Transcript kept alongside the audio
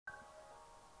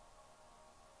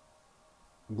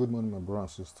Good morning, my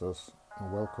brothers and sisters,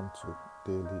 and welcome to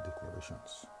Daily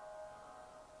Declarations.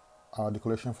 Our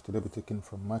declaration for today will be taken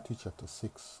from Matthew chapter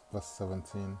 6, verse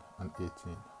 17 and 18.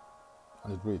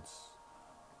 And it reads,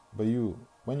 But you,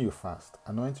 when you fast,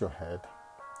 anoint your head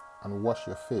and wash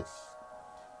your face,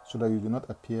 so that you do not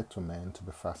appear to men to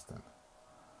be fasting,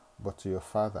 but to your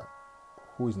Father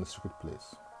who is in the secret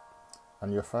place.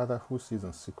 And your Father who sees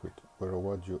in secret will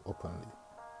reward you openly.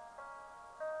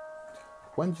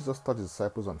 When Jesus taught his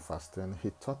disciples on fasting,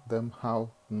 he taught them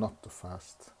how not to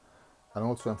fast and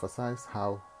also emphasized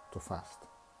how to fast.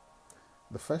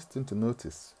 The first thing to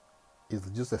notice is that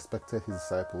Jesus expected his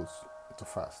disciples to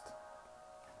fast.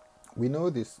 We know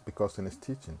this because in his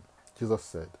teaching, Jesus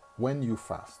said, when you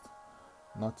fast,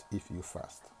 not if you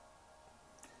fast.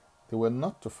 They were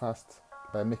not to fast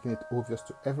by making it obvious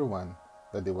to everyone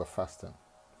that they were fasting,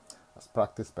 as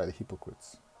practiced by the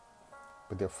hypocrites.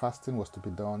 But their fasting was to be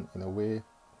done in a way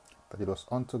that it was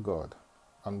unto God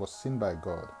and was seen by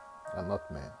God and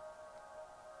not men.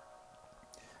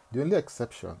 The only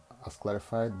exception, as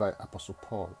clarified by Apostle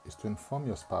Paul, is to inform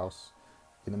your spouse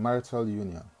in a marital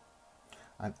union,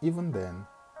 and even then,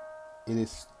 it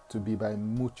is to be by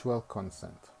mutual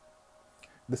consent.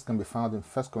 This can be found in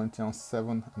 1 Corinthians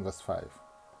 7 and verse 5,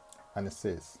 and it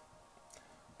says,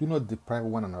 Do not deprive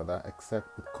one another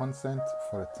except with consent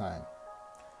for a time,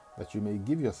 that you may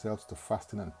give yourselves to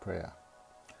fasting and prayer,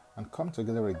 and come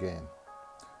together again,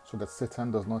 so that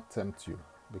Satan does not tempt you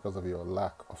because of your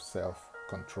lack of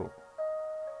self-control.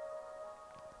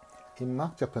 In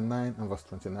Mark chapter 9 and verse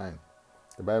 29,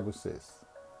 the Bible says,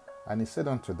 And he said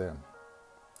unto them,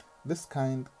 This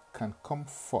kind can come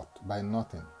forth by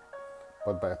nothing,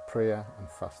 but by prayer and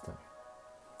fasting.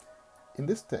 In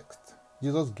this text,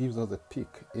 Jesus gives us a peek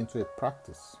into a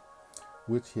practice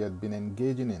which he had been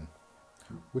engaging in,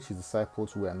 which his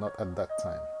disciples were not at that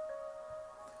time.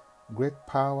 Great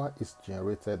power is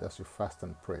generated as you fast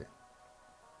and pray.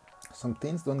 Some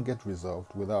things don't get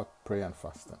resolved without prayer and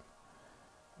fasting.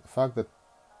 The fact that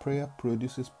prayer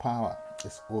produces power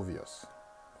is obvious.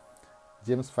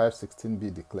 James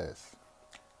 5:16b declares,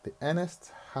 The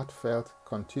earnest, heartfelt,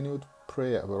 continued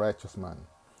prayer of a righteous man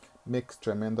makes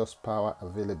tremendous power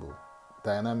available,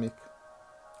 dynamic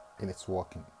in its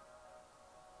working.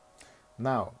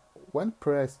 Now, when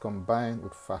prayer is combined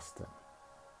with fasting,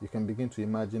 you can begin to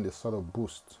imagine the sort of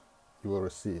boost you will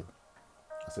receive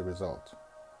as a result.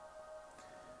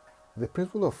 The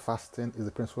principle of fasting is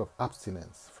the principle of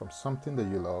abstinence from something that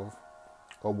you love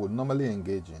or would normally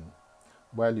engage in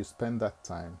while you spend that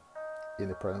time in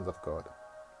the presence of God.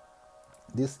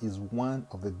 This is one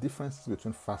of the differences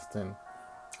between fasting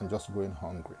and just going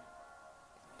hungry.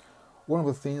 One of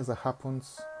the things that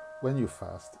happens when you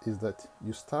fast is that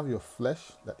you starve your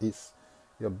flesh, that is,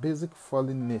 your basic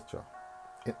fallen nature,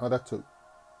 in order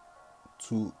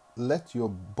to let your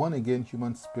born-again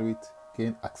human spirit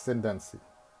gain ascendancy,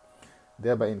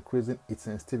 thereby increasing its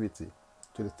sensitivity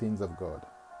to the things of God.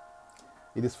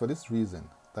 It is for this reason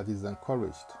that it is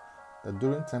encouraged that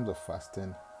during times of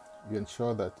fasting, you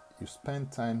ensure that you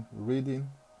spend time reading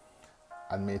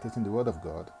and meditating the Word of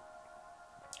God,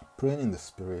 praying in the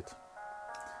Spirit,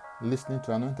 listening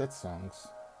to anointed songs,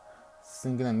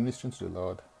 singing and ministering to the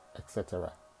Lord,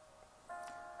 etc.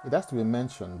 It has to be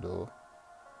mentioned, though,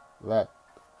 that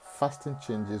fasting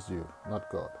changes you, not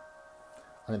God,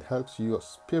 and it helps your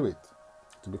spirit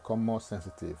to become more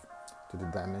sensitive to the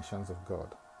dimensions of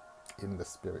God in the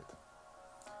Spirit.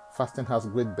 Fasting has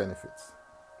great benefits.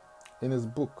 In his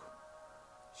book,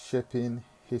 Shaping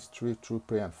History Through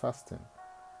Prayer and Fasting,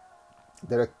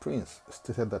 Derek Prince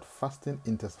stated that fasting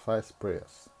intensifies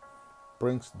prayers,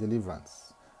 brings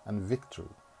deliverance and victory,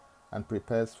 and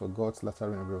prepares for God's latter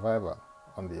revival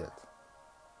on the earth.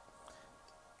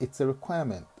 It's a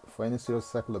requirement for any serious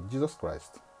disciple of Jesus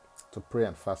Christ to pray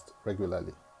and fast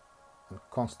regularly and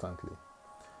constantly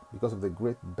because of the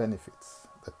great benefits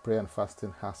that prayer and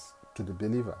fasting has to the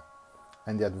believer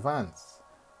and the advance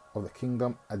of the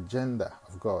kingdom agenda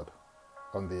of God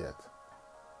on the earth.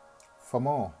 For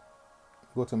more,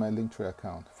 go to my Linktree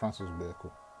account, Francis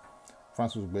Beko.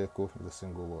 Francis Beko is a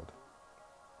single word.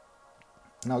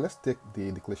 Now let's take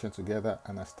the declaration together,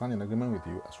 and I stand in agreement with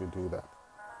you as we do that.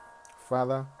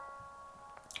 Father,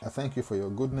 I thank you for your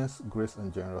goodness, grace,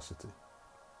 and generosity.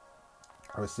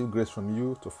 I receive grace from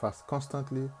you to fast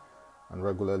constantly and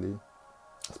regularly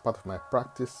as part of my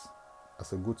practice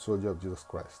as a good soldier of Jesus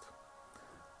Christ.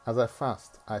 As I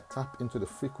fast, I tap into the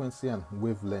frequency and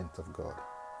wavelength of God.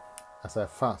 As I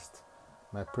fast,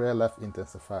 my prayer life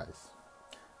intensifies.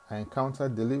 I encounter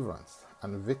deliverance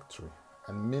and victory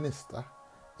and minister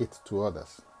it to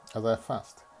others. As I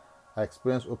fast, I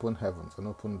experience open heavens and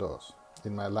open doors.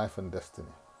 in my life and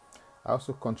destiny. I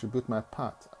also contribute my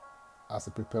part as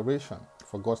a preparation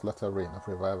for God's latter rain of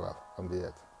revival on the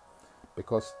earth.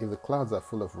 Because if the clouds are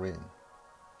full of rain,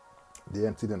 they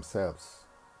empty themselves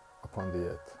upon the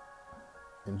earth.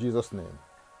 In Jesus' name,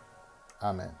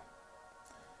 Amen.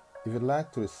 If you'd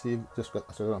like to receive Jesus Christ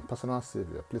as your own personal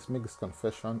Savior, please make this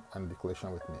confession and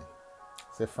declaration with me.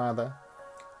 Say, Father,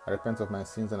 I repent of my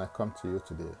sins and I come to you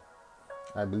today.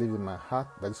 I believe in my heart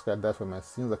that Jesus Christ died for my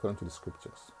sins according to the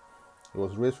Scriptures. He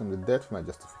was raised from the dead for my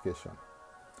justification.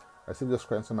 I receive Jesus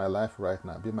Christ into my life right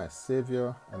now. Be my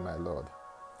Savior and my Lord.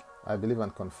 I believe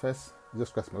and confess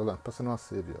Jesus Christ, my Lord and personal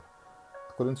Savior.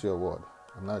 According to your word,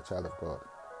 I'm now a child of God.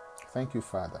 Thank you,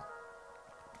 Father.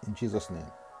 In Jesus'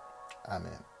 name,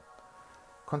 Amen.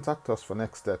 Contact us for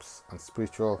next steps and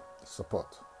spiritual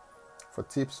support. For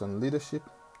tips on leadership,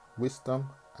 wisdom,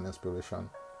 and inspiration,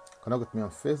 connect with me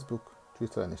on Facebook,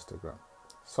 Twitter, and Instagram.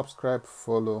 Subscribe,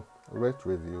 follow, rate,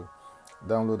 review,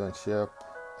 download, and share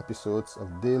episodes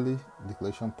of Daily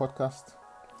Declaration Podcast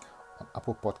on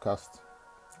Apple Podcast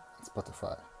and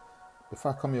Spotify.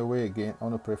 Before I come your way again, I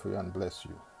want to pray for you and bless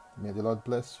you. May the Lord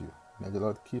bless you. May the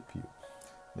Lord keep you.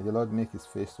 May the Lord make his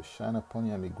face to shine upon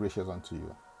you and be gracious unto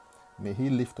you. May he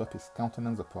lift up his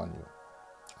countenance upon you,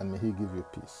 and may he give you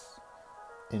peace.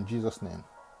 In Jesus' name,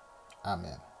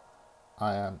 Amen.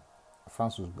 I am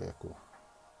Francis Beko.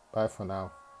 Bye for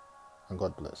now, and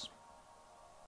God bless.